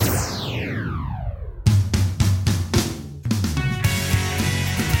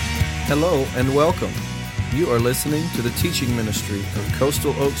Hello and welcome. You are listening to the teaching ministry of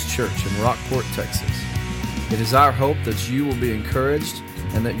Coastal Oaks Church in Rockport, Texas. It is our hope that you will be encouraged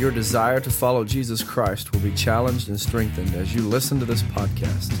and that your desire to follow Jesus Christ will be challenged and strengthened as you listen to this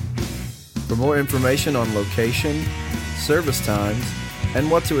podcast. For more information on location, service times,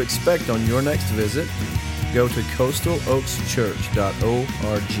 and what to expect on your next visit, go to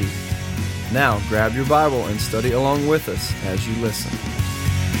coastaloakschurch.org. Now grab your Bible and study along with us as you listen.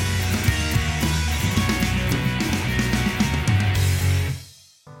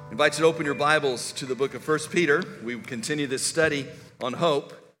 I invite you to open your Bibles to the book of 1 Peter. We continue this study on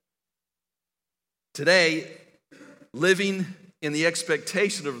hope. Today, living in the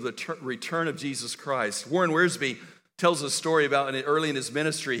expectation of the return of Jesus Christ. Warren Wiersbe tells a story about early in his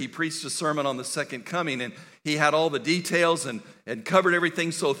ministry. He preached a sermon on the second coming, and he had all the details and covered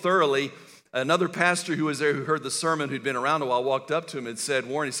everything so thoroughly. Another pastor who was there who heard the sermon, who'd been around a while, walked up to him and said,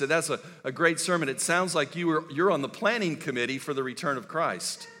 Warren, he said, that's a great sermon. It sounds like you're on the planning committee for the return of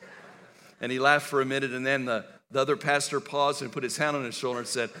Christ. And he laughed for a minute, and then the other pastor paused and put his hand on his shoulder and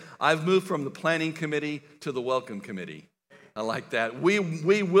said, I've moved from the planning committee to the welcome committee. I like that.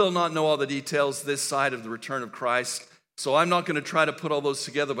 We will not know all the details this side of the return of Christ, so I'm not going to try to put all those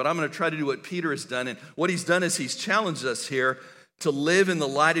together, but I'm going to try to do what Peter has done. And what he's done is he's challenged us here to live in the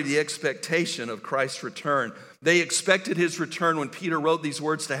light of the expectation of Christ's return. They expected his return when Peter wrote these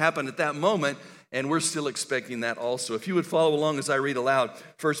words to happen at that moment, and we're still expecting that also. If you would follow along as I read aloud,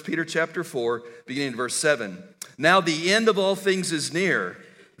 1 Peter chapter 4, beginning in verse 7. Now the end of all things is near.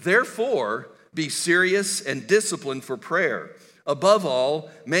 Therefore, be serious and disciplined for prayer. Above all,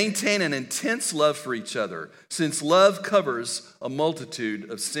 maintain an intense love for each other, since love covers a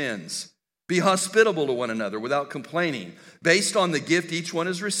multitude of sins. Be hospitable to one another without complaining. Based on the gift each one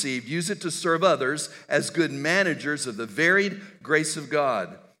has received, use it to serve others as good managers of the varied grace of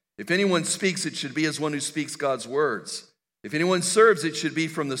God. If anyone speaks, it should be as one who speaks God's words. If anyone serves, it should be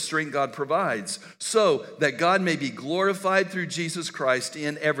from the strength God provides, so that God may be glorified through Jesus Christ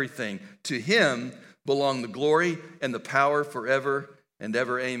in everything. To him belong the glory and the power forever and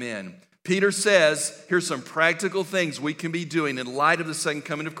ever. Amen. Peter says, here's some practical things we can be doing in light of the second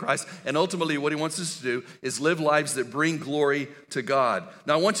coming of Christ. And ultimately, what he wants us to do is live lives that bring glory to God.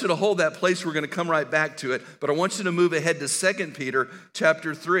 Now, I want you to hold that place. We're going to come right back to it. But I want you to move ahead to 2 Peter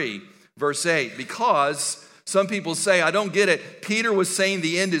chapter 3, verse 8. Because some people say, I don't get it. Peter was saying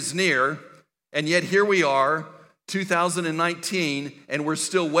the end is near. And yet here we are, 2019, and we're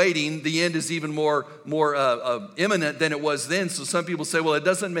still waiting. The end is even more imminent than it was then. So some people say, well, it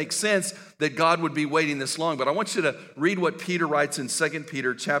doesn't make sense that God would be waiting this long. But I want you to read what Peter writes in 2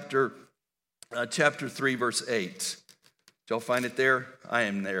 Peter chapter 3, verse 8. Did y'all find it there? I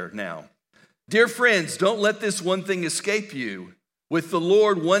am there now. Dear friends, don't let this one thing escape you. With the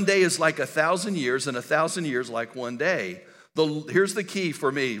Lord, one day is like 1,000 years, and 1,000 years like one day. Here's the key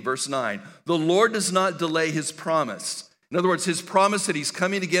for me, verse 9. The Lord does not delay his promise. In other words, his promise that he's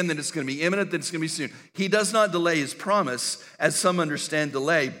coming again, that it's going to be imminent, that it's going to be soon. He does not delay his promise, as some understand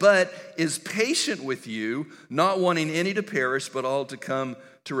delay, but is patient with you, not wanting any to perish, but all to come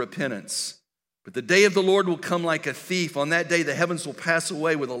to repentance. But the day of the Lord will come like a thief. On that day, the heavens will pass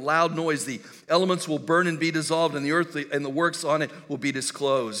away with a loud noise. The elements will burn and be dissolved, and the earth and the works on it will be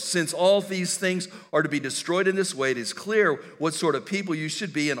disclosed. Since all these things are to be destroyed in this way, it is clear what sort of people you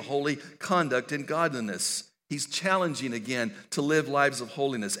should be in holy conduct and godliness. He's challenging again to live lives of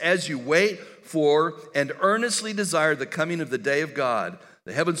holiness. As you wait for and earnestly desire the coming of the day of God,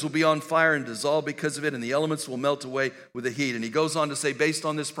 the heavens will be on fire and dissolve because of it, and the elements will melt away with the heat. And he goes on to say, based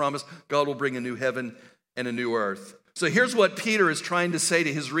on this promise, God will bring a new heaven and a new earth. So here's what Peter is trying to say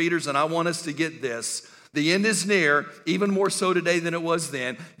to his readers, and I want us to get this. The end is near, even more so today than it was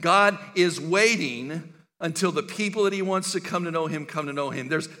then. God is waiting until the people that he wants to come to know him come to know him.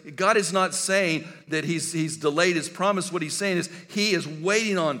 God is not saying that he's delayed his promise. What he's saying is he is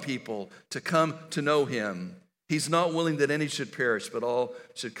waiting on people to come to know him. He's not willing that any should perish, but all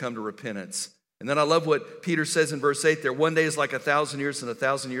should come to repentance. And then I love what Peter says in verse 8 there. One day is like 1,000 years, and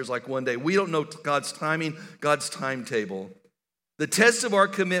 1,000 years like one day. We don't know God's timing, God's timetable. The test of our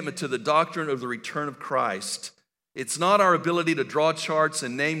commitment to the doctrine of the return of Christ, it's not our ability to draw charts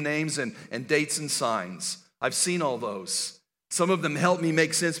and name names and dates and signs. I've seen all those. Some of them help me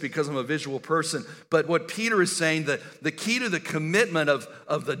make sense because I'm a visual person. But what Peter is saying, the key to the commitment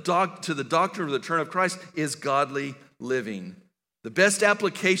to the doctrine of the return of Christ is godly living. The best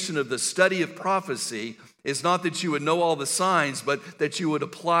application of the study of prophecy is not that you would know all the signs, but that you would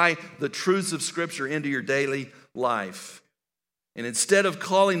apply the truths of Scripture into your daily life. And instead of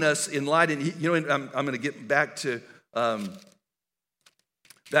calling us in light, and I'm going to get back to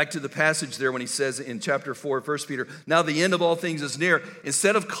Back to the passage there when he says in chapter 4 of 1 Peter, now the end of all things is near.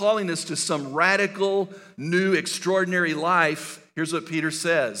 Instead of calling us to some radical, new, extraordinary life, here's what Peter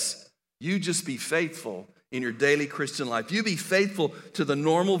says. You just be faithful in your daily Christian life. You be faithful to the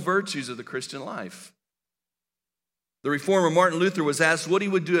normal virtues of the Christian life. The reformer Martin Luther was asked what he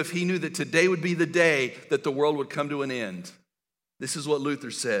would do if he knew that today would be the day that the world would come to an end. This is what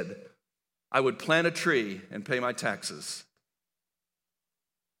Luther said. I would plant a tree and pay my taxes.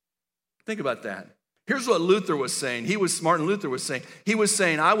 Think about that. Here's what Luther was saying. Martin Luther was saying. He was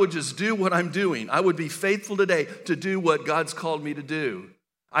saying, I would just do what I'm doing. I would be faithful today to do what God's called me to do.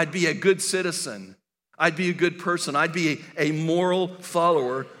 I'd be a good citizen. I'd be a good person. I'd be a moral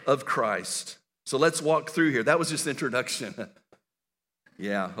follower of Christ. So let's walk through here. That was just introduction.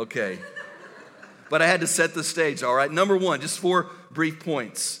 Yeah, okay. But I had to set the stage, all right? Number one, just 4 brief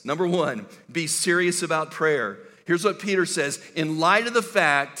points. Number one, be serious about prayer. Here's what Peter says. In light of the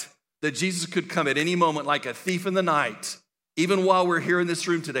fact that Jesus could come at any moment like a thief in the night, even while we're here in this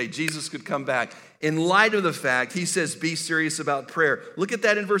room today, Jesus could come back. In light of the fact, he says, be serious about prayer. Look at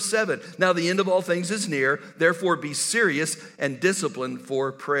that in verse 7. Now the end of all things is near, therefore be serious and disciplined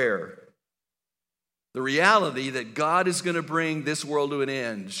for prayer. The reality that God is going to bring this world to an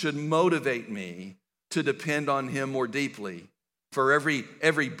end should motivate me to depend on him more deeply for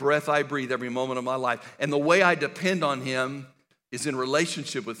every breath I breathe, every moment of my life. And the way I depend on him is in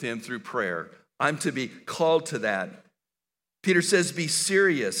relationship with him through prayer. I'm to be called to that. Peter says, be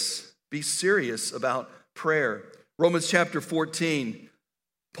serious about prayer. Romans chapter 14,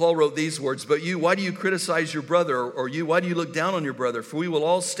 Paul wrote these words, but you, why do you criticize your brother? Or you, why do you look down on your brother? For we will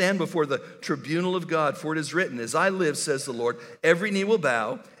all stand before the tribunal of God, for it is written, as I live, says the Lord, every knee will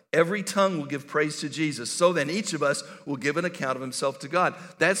bow, every tongue will give praise to Jesus. So then each of us will give an account of himself to God.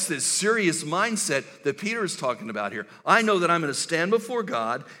 That's this serious mindset that Peter is talking about here. I know that I'm going to stand before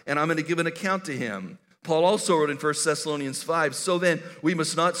God and I'm going to give an account to him. Paul also wrote in 1 Thessalonians 5, so then we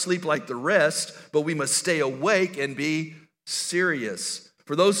must not sleep like the rest, but we must stay awake and be serious.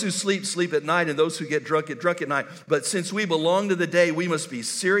 For those who sleep, sleep at night, and those who get drunk at night. But since we belong to the day, we must be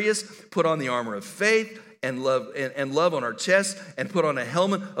serious, put on the armor of faith, and love on our chest, and put on a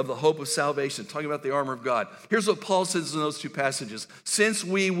helmet of the hope of salvation. Talking about the armor of God. Here's what Paul says in those 2 passages. Since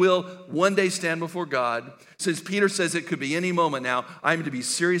we will one day stand before God, since Peter says it could be any moment now, I'm to be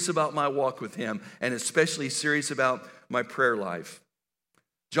serious about my walk with him, and especially serious about my prayer life.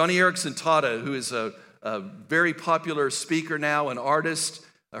 Joni Eareckson Tada, who is a very popular speaker now, an artist,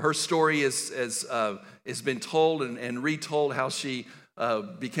 her story has been told and retold how she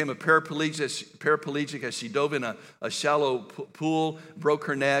became a paraplegic as she dove in a shallow pool, broke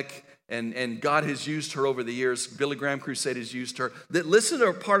her neck, and God has used her over the years. Billy Graham Crusade has used her. Listen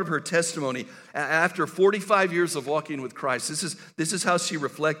to part of her testimony. After 45 years of walking with Christ, this is how she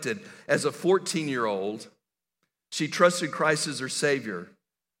reflected. As a 14-year-old, she trusted Christ as her Savior.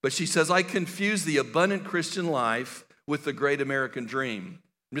 But she says, I confused the abundant Christian life with the great American dream.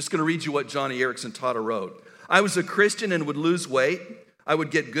 I'm just going to read you what Joni Eareckson Tada wrote. I was a Christian and would lose weight. I would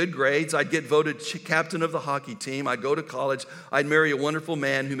get good grades. I'd get voted captain of the hockey team. I'd go to college. I'd marry a wonderful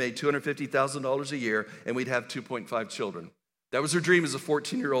man who made $250,000 a year, and we'd have 2.5 children. That was her dream as a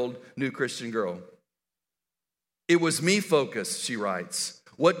 14-year-old new Christian girl. It was me focused, she writes.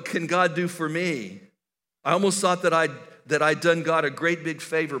 What can God do for me? I almost thought that I'd done God a great big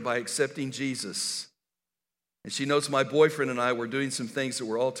favor by accepting Jesus. And she notes my boyfriend and I were doing some things that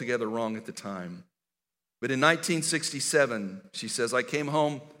were altogether wrong at the time. But in 1967, she says, I came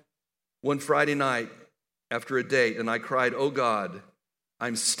home one Friday night after a date and I cried, oh God,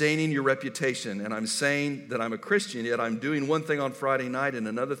 I'm staining your reputation and I'm saying that I'm a Christian, yet I'm doing one thing on Friday night and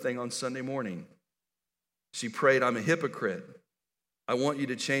another thing on Sunday morning. She prayed, I'm a hypocrite. I want you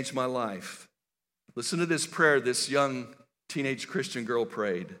to change my life. Listen to this prayer this young teenage Christian girl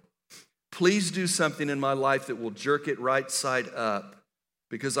prayed. Please do something in my life that will jerk it right side up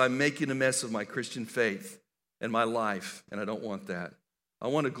because I'm making a mess of my Christian faith and my life, and I don't want that. I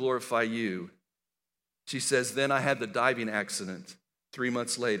want to glorify you. She says, then I had the diving accident 3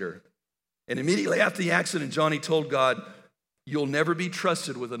 months later. And immediately after the accident, Joni told God, you'll never be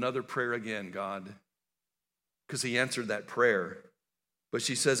trusted with another prayer again, God, because he answered that prayer. But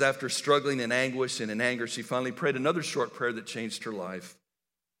she says after struggling in anguish and in anger, she finally prayed another short prayer that changed her life.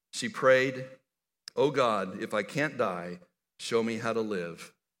 She prayed, oh God, if I can't die, show me how to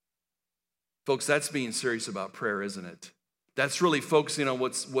live. Folks, that's being serious about prayer, isn't it? That's really focusing on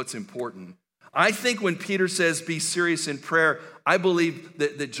what's important. I think when Peter says be serious in prayer, I believe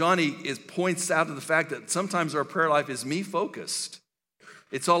that Joni points out to the fact that sometimes our prayer life is me-focused.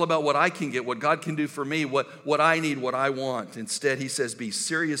 It's all about what I can get, what God can do for me, what I need, what I want. Instead, he says, be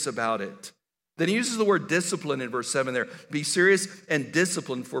serious about it. Then he uses the word discipline in verse 7 there. Be serious and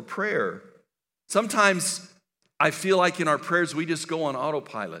disciplined for prayer. Sometimes I feel like in our prayers, we just go on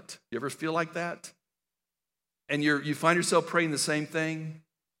autopilot. You ever feel like that? And you find yourself praying the same thing?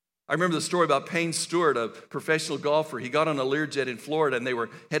 I remember the story about Payne Stewart, a professional golfer. He got on a Learjet in Florida, and they were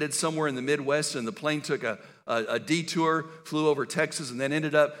headed somewhere in the Midwest, and the plane took a detour, flew over Texas, and then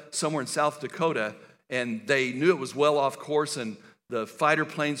ended up somewhere in South Dakota. And they knew it was well off course, and the fighter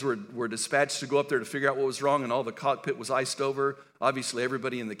planes were dispatched to go up there to figure out what was wrong, and all the cockpit was iced over. Obviously,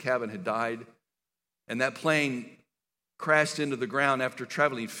 everybody in the cabin had died. And that plane crashed into the ground after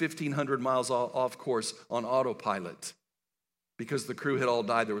traveling 1,500 miles off course on autopilot. Because the crew had all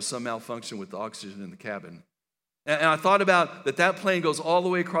died. There was some malfunction with the oxygen in the cabin. And I thought about that plane goes all the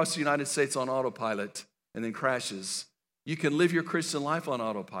way across the United States on autopilot and then crashes. You can live your Christian life on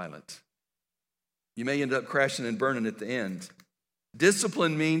autopilot. You may end up crashing and burning at the end.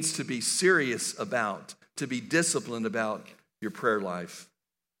 Discipline means to be serious about, to be disciplined about your prayer life.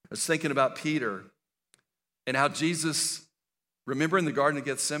 I was thinking about Peter and how Jesus, remember in the Garden of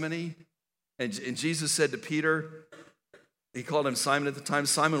Gethsemane? And Jesus said to Peter, he called him Simon at the time,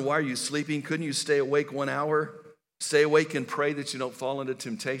 Simon, why are you sleeping? Couldn't you stay awake 1 hour? Stay awake and pray that you don't fall into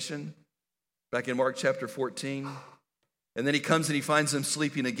temptation. Back in Mark chapter 14. And then he comes and he finds them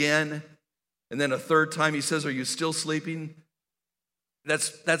sleeping again. And then a third time he says, are you still sleeping?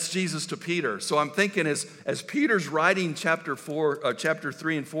 That's Jesus to Peter. So I'm thinking as Peter's writing chapter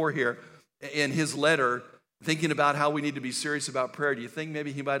 3 and 4 here in his letter, thinking about how we need to be serious about prayer, do you think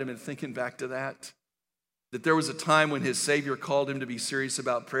maybe he might have been thinking back to that? That there was a time when his Savior called him to be serious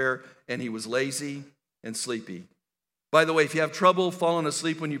about prayer and he was lazy and sleepy. By the way, if you have trouble falling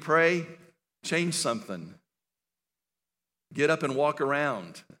asleep when you pray, change something. Get up and walk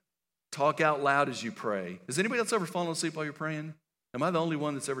around. Talk out loud as you pray. Has anybody else ever fallen asleep while you're praying? Am I the only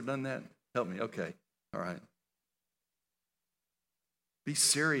one that's ever done that? Help me. Okay. All right. Be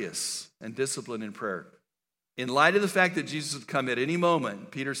serious and disciplined in prayer. In light of the fact that Jesus would come at any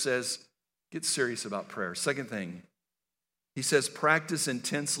moment, Peter says, get serious about prayer. Second thing, he says, practice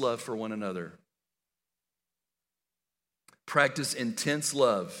intense love for one another. Practice intense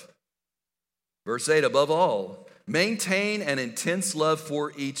love. Verse 8, above all, maintain an intense love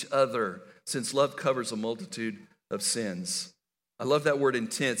for each other, since love covers a multitude of sins. I love that word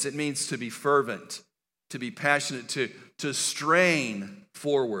intense. It means to be fervent, to be passionate, to strain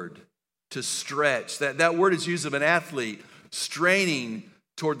forward, to stretch. That word is used of an athlete, straining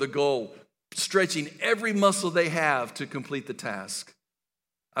toward the goal, stretching every muscle they have to complete the task.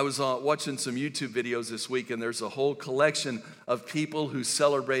 I was watching some YouTube videos this week, and there's a whole collection of people who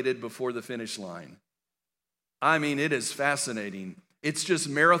celebrated before the finish line. I mean, it is fascinating. It's just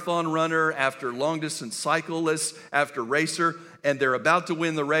marathon runner after long-distance cyclist after racer, and they're about to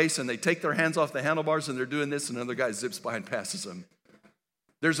win the race, and they take their hands off the handlebars, and they're doing this, and another guy zips by and passes them.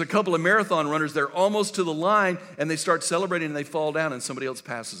 There's a couple of marathon runners, they're almost to the line, and they start celebrating, and they fall down, and somebody else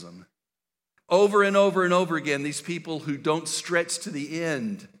passes them. Over and over and over again, these people who don't stretch to the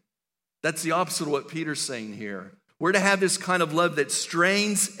end. That's the opposite of what Peter's saying here. We're to have this kind of love that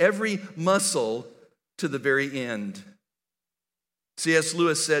strains every muscle to the very end. C.S.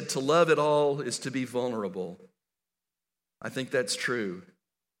 Lewis said, to love at all is to be vulnerable. I think that's true.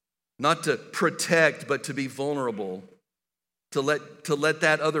 Not to protect, but to be vulnerable. To let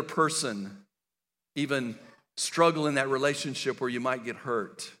that other person even struggle in that relationship where you might get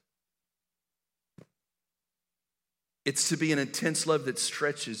hurt. It's to be an intense love that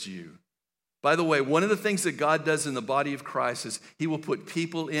stretches you. By the way, one of the things that God does in the body of Christ is he will put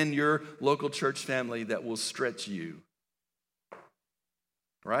people in your local church family that will stretch you.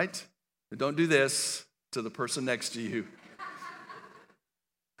 Right? Don't do this to the person next to you.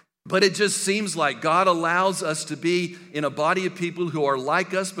 But it just seems like God allows us to be in a body of people who are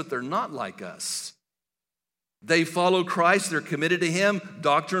like us, but they're not like us. They follow Christ. They're committed to him.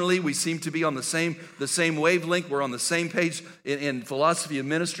 Doctrinally, we seem to be on the same wavelength. We're on the same page in philosophy of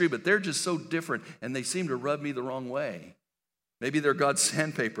ministry, but they're just so different, and they seem to rub me the wrong way. Maybe they're God's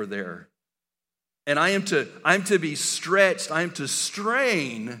sandpaper there. And I'm to be stretched. I am to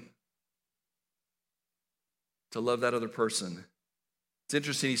strain to love that other person. It's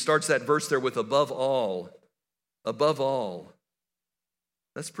interesting. He starts that verse there with above all. Above all.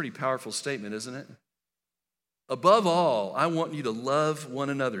 That's a pretty powerful statement, isn't it? Above all, I want you to love one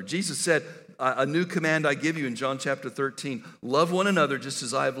another. Jesus said, a new command I give you in John chapter 13. Love one another just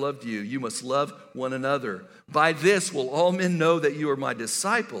as I have loved you. You must love one another. By this will all men know that you are my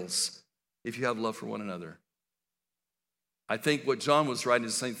disciples if you have love for one another. I think what John was writing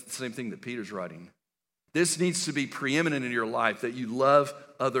is the same thing that Peter's writing. This needs to be preeminent in your life, that you love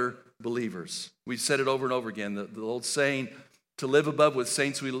other believers. We've said it over and over again. The old saying, to live above with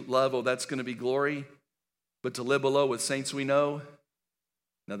saints we love, oh, that's going to be glory. But to live below with saints we know,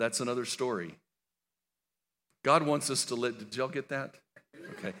 now that's another story. God wants us to live. Did y'all get that?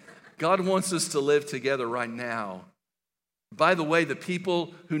 Okay. God wants us to live together right now. By the way, the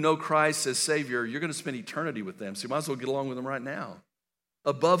people who know Christ as Savior, you're going to spend eternity with them, so you might as well get along with them right now.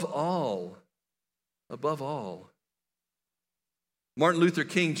 Above all, Martin Luther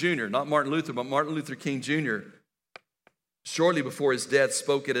King Jr., not Martin Luther, but Martin Luther King Jr., shortly before his death,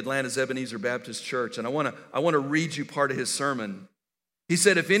 spoke at Atlanta's Ebenezer Baptist Church, and I want to read you part of his sermon. He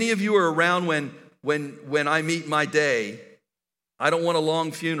said, if any of you are around when I meet my day, I don't want a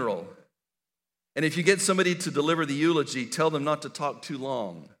long funeral. And if you get somebody to deliver the eulogy, tell them not to talk too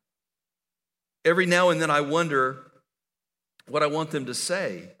long. Every now and then I wonder what I want them to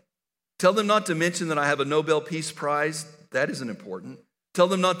say. Tell them not to mention that I have a Nobel Peace Prize. That isn't important. Tell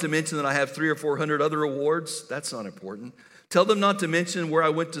them not to mention that I have 300 or 400 other awards. That's not important. Tell them not to mention where I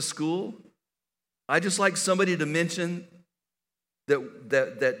went to school. I just like somebody to mention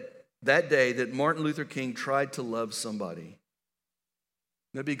that day that Martin Luther King tried to love somebody.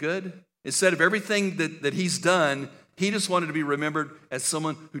 That'd be good. Instead of everything that he's done, he just wanted to be remembered as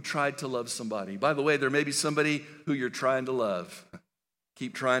someone who tried to love somebody. By the way, there may be somebody who you're trying to love.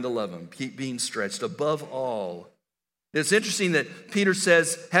 Keep trying to love them. Keep being stretched. Above all, it's interesting that Peter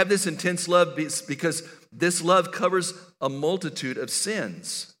says, have this intense love because this love covers a multitude of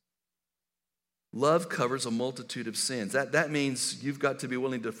sins. Love covers a multitude of sins. That means you've got to be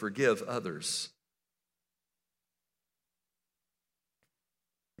willing to forgive others.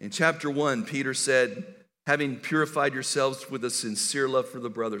 In chapter 1, Peter said, having purified yourselves with a sincere love for the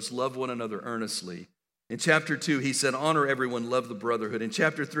brothers, love one another earnestly. In chapter 2, he said, honor everyone, love the brotherhood. In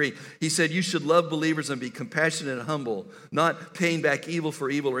chapter 3, he said, you should love believers and be compassionate and humble, not paying back evil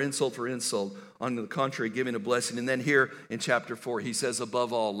for evil or insult for insult. On the contrary, giving a blessing. And then here in chapter 4, he says,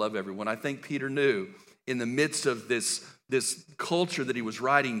 above all, love everyone. I think Peter knew in the midst of this culture that he was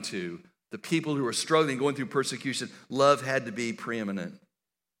writing to, the people who were struggling, going through persecution, love had to be preeminent.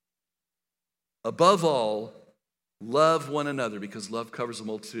 Above all, love one another because love covers a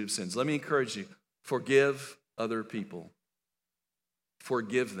multitude of sins. Let me encourage you, forgive other people.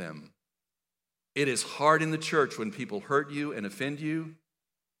 Forgive them. It is hard in the church when people hurt you and offend you.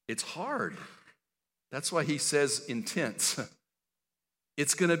 It's hard. That's why he says intense.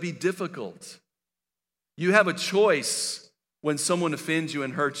 It's going to be difficult. You have a choice when someone offends you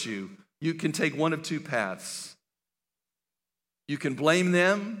and hurts you. You can take one of two paths. You can blame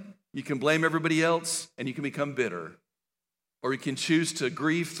them. You can blame everybody else, and you can become bitter. Or you can choose to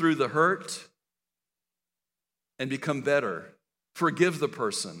grieve through the hurt and become better. Forgive the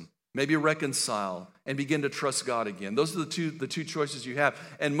person, maybe reconcile, and begin to trust God again. Those are the two choices you have.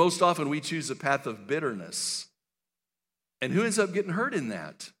 And most often we choose the path of bitterness. And who ends up getting hurt in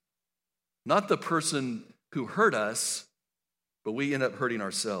that? Not the person who hurt us, but we end up hurting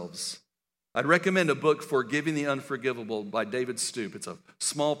ourselves. I'd recommend a book, Forgiving the Unforgivable by David Stoop. It's a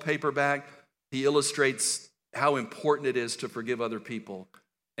small paperback. He illustrates how important it is to forgive other people.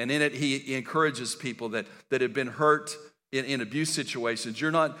 And in it, he encourages people that have been hurt in abuse situations.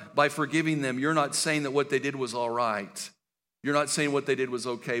 By forgiving them, you're not saying that what they did was all right. You're not saying what they did was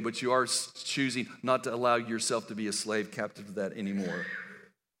okay, but you are choosing not to allow yourself to be a slave captive to that anymore.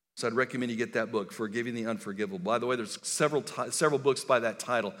 So I'd recommend you get that book, Forgiving the Unforgivable. By the way, there's several books by that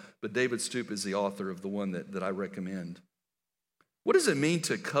title, but David Stoop is the author of the one that I recommend. What does it mean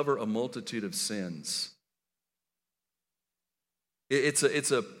to cover a multitude of sins? It's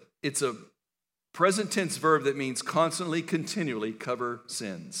a present tense verb that means constantly, continually cover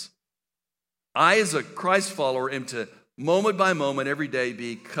sins. I, as a Christ follower, am to moment by moment, every day,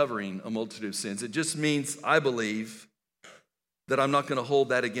 be covering a multitude of sins. It just means, I believe, that I'm not going to hold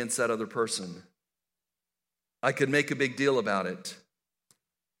that against that other person. I could make a big deal about it,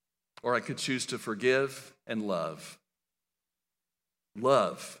 or I could choose to forgive and love.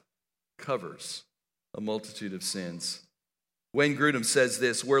 Love covers a multitude of sins. Wayne Grudem says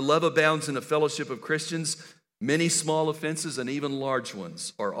this, where love abounds in a fellowship of Christians, many small offenses and even large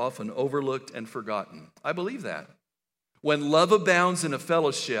ones are often overlooked and forgotten. I believe that. When love abounds in a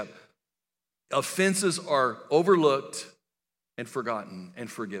fellowship, offenses are overlooked and forgotten and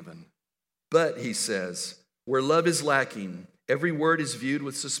forgiven. But, he says, where love is lacking, every word is viewed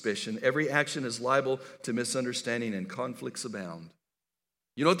with suspicion, every action is liable to misunderstanding, and conflicts abound.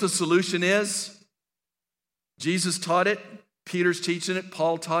 You know what the solution is? Jesus taught it, Peter's teaching it,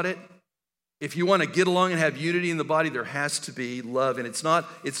 Paul taught it. If you want to get along and have unity in the body, there has to be love. And it's not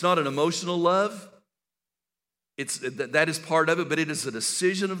an emotional love. That is part of it, but it is a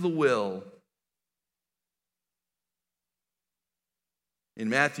decision of the will. In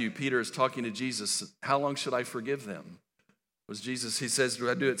Matthew, Peter is talking to Jesus. How long should I forgive them? He says, do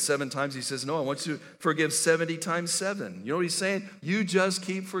I do it 7 times? He says, no, I want you to forgive 70 times 7. You know what he's saying? You just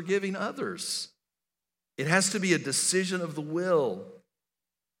keep forgiving others. It has to be a decision of the will.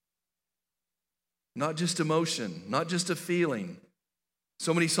 Not just emotion, not just a feeling.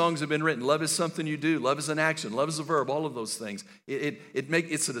 So many songs have been written. Love is something you do. Love is an action. Love is a verb. All of those things.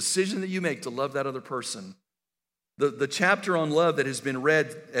 It's a decision that you make to love that other person. The chapter on love that has been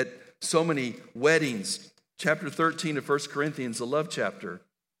read at so many weddings, chapter 13 of 1 Corinthians, the love chapter.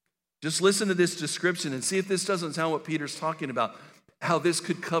 Just listen to this description and see if this doesn't sound what Peter's talking about, how this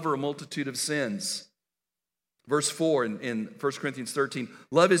could cover a multitude of sins. Verse 4 in 1 Corinthians 13,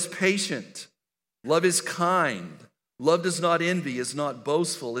 love is patient. Love is kind. Love does not envy, is not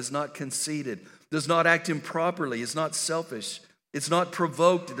boastful, is not conceited, does not act improperly, is not selfish, it's not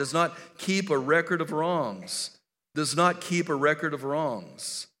provoked, it does not keep a record of wrongs, does not keep a record of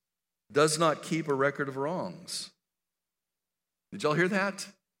wrongs, does not keep a record of wrongs. Did y'all hear that?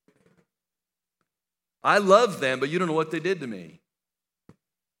 I love them, but you don't know what they did to me.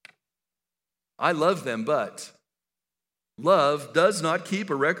 I love them, but love does not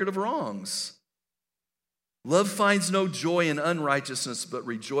keep a record of wrongs. Love finds no joy in unrighteousness, but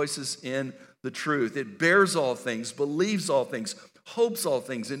rejoices in the truth. It bears all things, believes all things, hopes all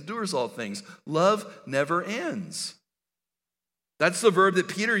things, endures all things. Love never ends. That's the verb that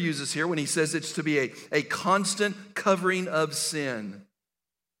Peter uses here when he says it's to be a constant covering of sin.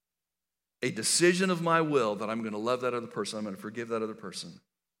 A decision of my will that I'm going to love that other person, I'm going to forgive that other person.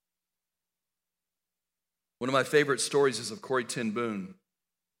 One of my favorite stories is of Corrie ten Boom.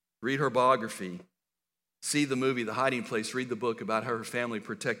 Read her biography. See the movie, The Hiding Place. Read the book about how her family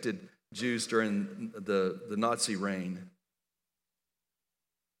protected Jews during the Nazi reign.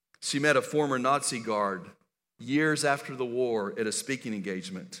 She met a former Nazi guard years after the war at a speaking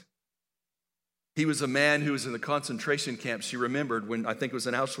engagement. He was a man who was in the concentration camp. She remembered when, I think it was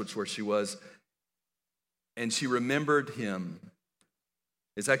in Auschwitz where she was, and she remembered him.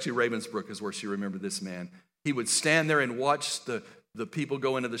 It's actually Ravensbrück is where she remembered this man. He would stand there and watch the people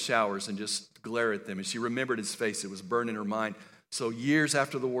go into the showers and just glare at them. And she remembered his face. It was burned in her mind. So years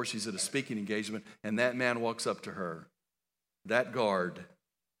after the war, she's at a speaking engagement, and that man walks up to her, that guard.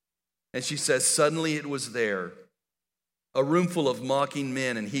 And she says, suddenly it was there, a room full of mocking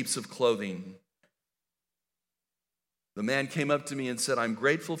men and heaps of clothing. The man came up to me and said, I'm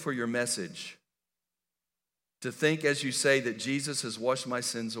grateful for your message. To think, as you say, that Jesus has washed my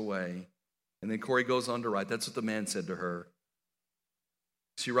sins away. And then Corrie goes on to write, that's what the man said to her.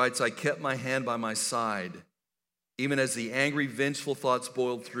 She writes, I kept my hand by my side. Even as the angry, vengeful thoughts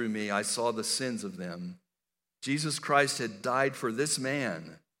boiled through me, I saw the sins of them. Jesus Christ had died for this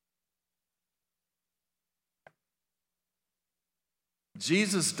man.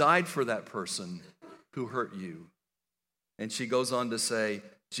 Jesus died for that person who hurt you. And she goes on to say,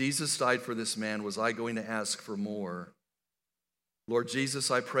 Jesus died for this man. Was I going to ask for more? Lord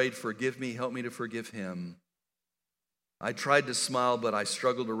Jesus, I prayed, forgive me, help me to forgive him. I tried to smile, but I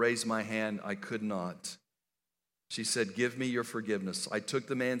struggled to raise my hand. I could not. She said, give me your forgiveness. I took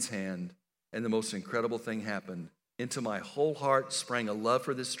the man's hand, and the most incredible thing happened. Into my whole heart sprang a love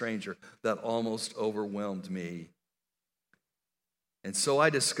for this stranger that almost overwhelmed me. And so I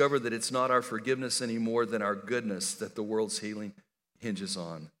discovered that it's not our forgiveness any more than our goodness that the world's healing hinges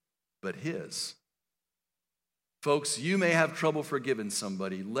on, but his. Folks, you may have trouble forgiving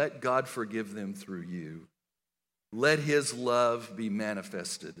somebody. Let God forgive them through you. Let his love be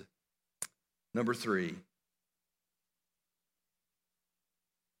manifested. Number 3.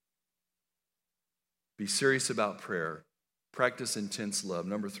 Be serious about prayer. Practice intense love.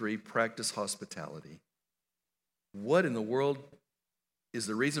 Number 3, practice hospitality. What in the world is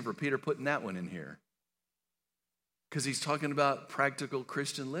the reason for Peter putting that one in here? Because he's talking about practical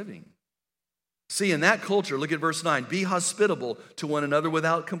Christian living. See, in that culture, look at verse 9. Be hospitable to one another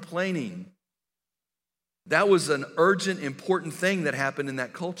without complaining. That was an urgent, important thing that happened in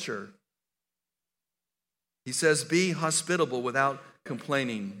that culture. He says, be hospitable without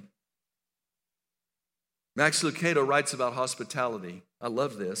complaining. Max Lucado writes about hospitality. I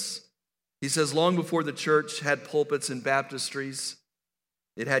love this. He says, long before the church had pulpits and baptistries,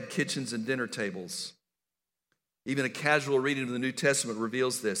 it had kitchens and dinner tables. Even a casual reading of the New Testament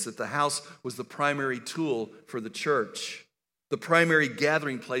reveals this, that the house was the primary tool for the church. The primary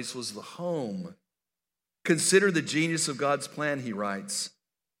gathering place was the home. Consider the genius of God's plan, he writes.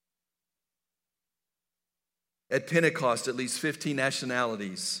 At Pentecost, at least 15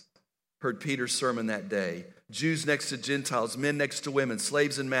 nationalities heard Peter's sermon that day. Jews next to Gentiles, men next to women,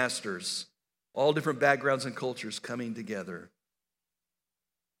 slaves and masters, all different backgrounds and cultures coming together.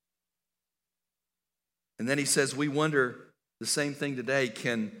 And then he says, we wonder the same thing today.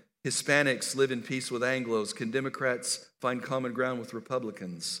 Can Hispanics live in peace with Anglos? Can Democrats find common ground with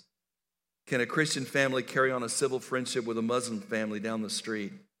Republicans? Can a Christian family carry on a civil friendship with a Muslim family down the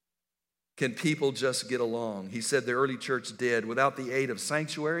street? Can people just get along? He said the early church did without the aid of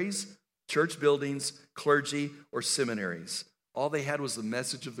sanctuaries, church buildings, clergy, or seminaries. All they had was the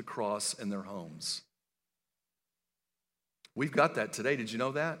message of the cross in their homes. We've got that today. Did you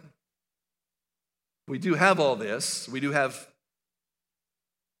know that? We do have all this. We do have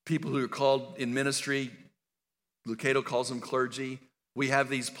people who are called in ministry. Lucado calls them clergy. We have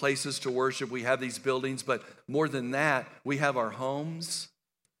these places to worship. We have these buildings. But more than that, we have our homes.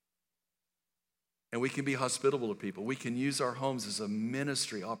 And we can be hospitable to people. We can use our homes as a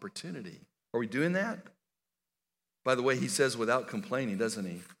ministry opportunity. Are we doing that? By the way, he says without complaining, doesn't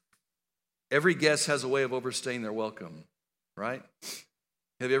he? Every guest has a way of overstaying their welcome, right?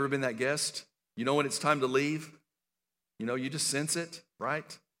 Have you ever been that guest? You know when it's time to leave? You know, you just sense it,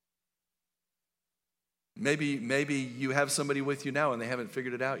 right? Maybe you have somebody with you now and they haven't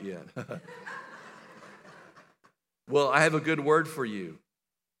figured it out yet. Well, I have a good word for you.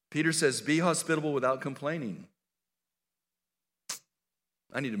 Peter says, be hospitable without complaining.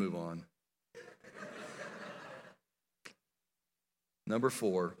 I need to move on. Number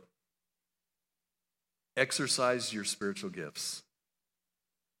 4, exercise your spiritual gifts.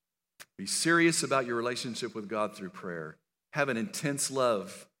 Be serious about your relationship with God through prayer. Have an intense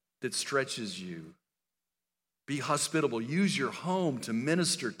love that stretches you. Be hospitable. Use your home to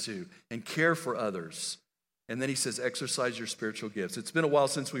minister to and care for others. And then he says, exercise your spiritual gifts. It's been a while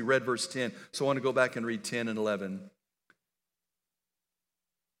since we read verse 10, so I want to go back and read 10 and 11.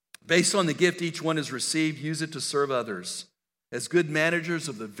 Based on the gift each one has received, use it to serve others as good managers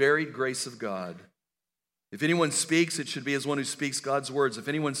of the varied grace of God. If anyone speaks, it should be as one who speaks God's words. If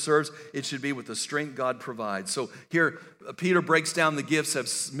anyone serves, it should be with the strength God provides. So here, Peter breaks down the gifts,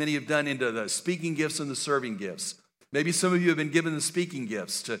 as many have done, into the speaking gifts and the serving gifts. Maybe some of you have been given the speaking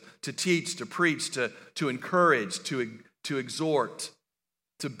gifts to teach, to preach, to encourage, to exhort,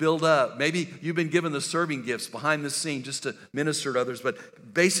 to build up. Maybe you've been given the serving gifts behind the scene just to minister to others.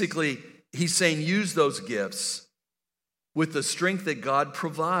 But basically, he's saying use those gifts with the strength that God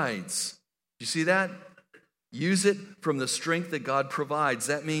provides. You see that? Use it from the strength that God provides.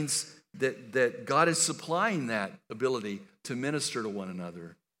 That means that God is supplying that ability to minister to one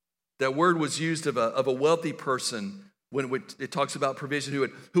another. That word was used of a wealthy person when it talks about provision,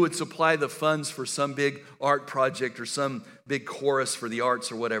 who would supply the funds for some big art project or some big chorus for the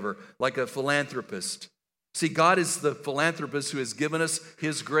arts or whatever, like a philanthropist. See, God is the philanthropist who has given us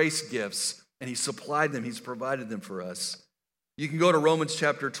his grace gifts, and he supplied them, he's provided them for us. You can go to Romans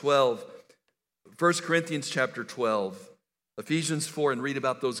chapter 12, 1 Corinthians chapter 12, Ephesians 4, and read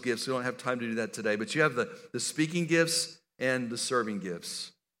about those gifts. We don't have time to do that today, but you have the speaking gifts and the serving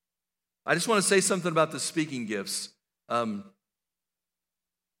gifts. I just want to say something about the speaking gifts. In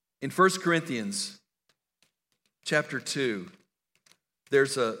 1 Corinthians chapter 2,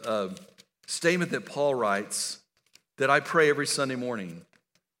 there's a statement that Paul writes that I pray every Sunday morning.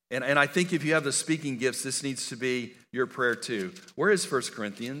 And I think if you have the speaking gifts, this needs to be your prayer too. Where is 1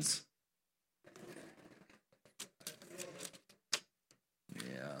 Corinthians?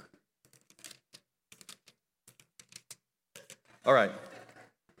 Yeah. All right.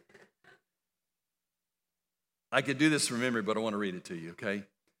 I could do this from memory, but I want to read it to you, okay?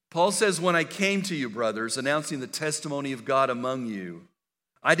 Paul says, when I came to you, brothers, announcing the testimony of God among you,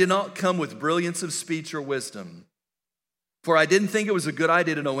 I did not come with brilliance of speech or wisdom, for I didn't think it was a good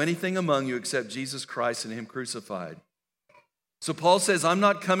idea to know anything among you except Jesus Christ and him crucified. So Paul says, I'm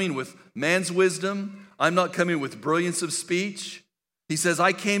not coming with man's wisdom. I'm not coming with brilliance of speech. He says,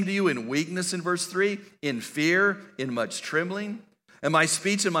 I came to you in weakness in verse 3, in fear, in much trembling. And my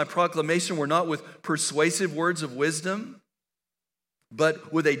speech and my proclamation were not with persuasive words of wisdom,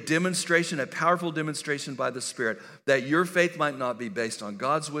 but with a demonstration, a powerful demonstration by the Spirit, that your faith might not be based on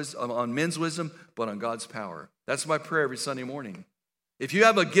God's wisdom, on men's wisdom, but on God's power. That's my prayer every Sunday morning. If you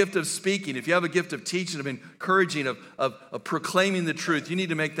have a gift of speaking, if you have a gift of teaching, of encouraging, of proclaiming the truth, you need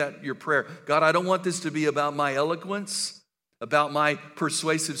to make that your prayer. God, I don't want this to be about my eloquence, about my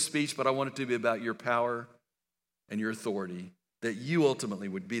persuasive speech, but I want it to be about your power and your authority, that you ultimately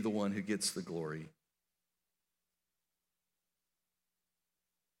would be the one who gets the glory.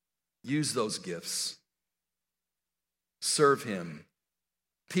 Use those gifts. Serve him.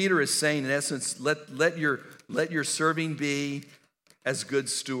 Peter is saying, in essence, let your serving be as good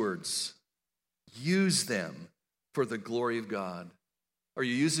stewards. Use them for the glory of God. Are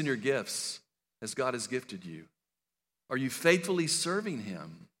you using your gifts as God has gifted you? Are you faithfully serving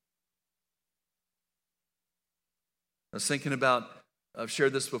Him? I was thinking about, I've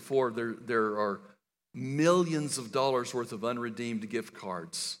shared this before, there are millions of dollars worth of unredeemed gift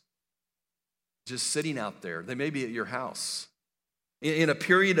cards just sitting out there. They may be at your house. In a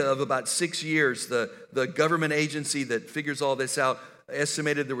period of about 6 years, the government agency that figures all this out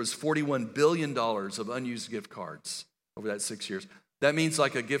estimated there was $41 billion of unused gift cards over that 6 years. That means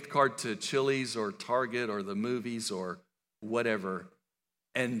like a gift card to Chili's or Target or the movies or whatever.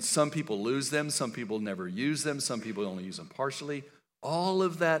 And some people lose them, some people never use them, some people only use them partially. All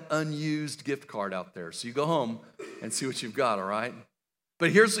of that unused gift card out there. So you go home and see what you've got, all right?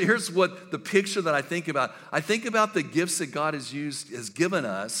 But here's what the picture that I think about. I think about the gifts that God has given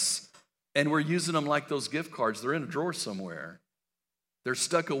us, and we're using them like those gift cards. They're in a drawer somewhere. They're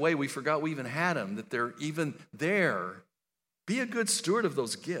stuck away. We forgot we even had them, that they're even there. Be a good steward of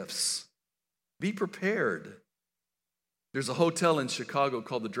those gifts. Be prepared. There's a hotel in Chicago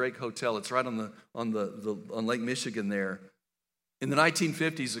called the Drake Hotel. It's right on Lake Michigan there. In the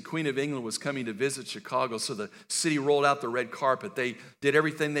 1950s, the Queen of England was coming to visit Chicago, so the city rolled out the red carpet. They did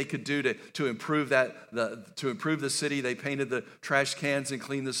everything they could do to improve the city. They painted the trash cans and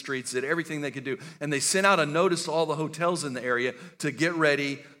cleaned the streets, did everything they could do. And they sent out a notice to all the hotels in the area to get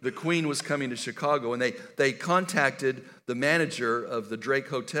ready. The Queen was coming to Chicago, and they contacted the manager of the Drake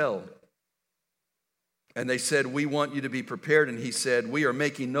Hotel. And they said, "We want you to be prepared." And he said, "We are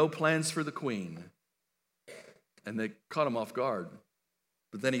making no plans for the Queen." And they caught him off guard.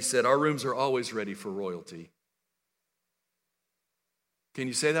 But then he said, "Our rooms are always ready for royalty." Can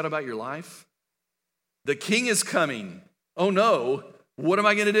you say that about your life? The king is coming. Oh no, what am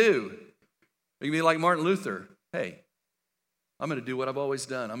I going to do? You can be like Martin Luther. Hey, I'm going to do what I've always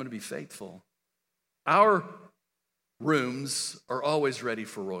done. I'm going to be faithful. Our rooms are always ready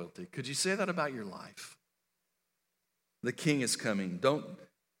for royalty. Could you say that about your life? The king is coming. Don't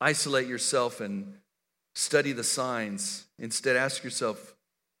isolate yourself and study the signs. Instead, ask yourself,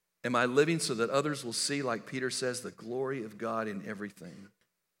 am I living so that others will see, like Peter says, the glory of God in everything?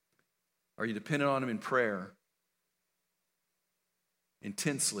 Are you dependent on Him in prayer?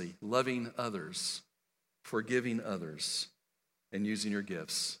 Intensely loving others, forgiving others, and using your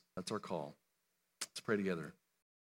gifts. That's our call. Let's pray together.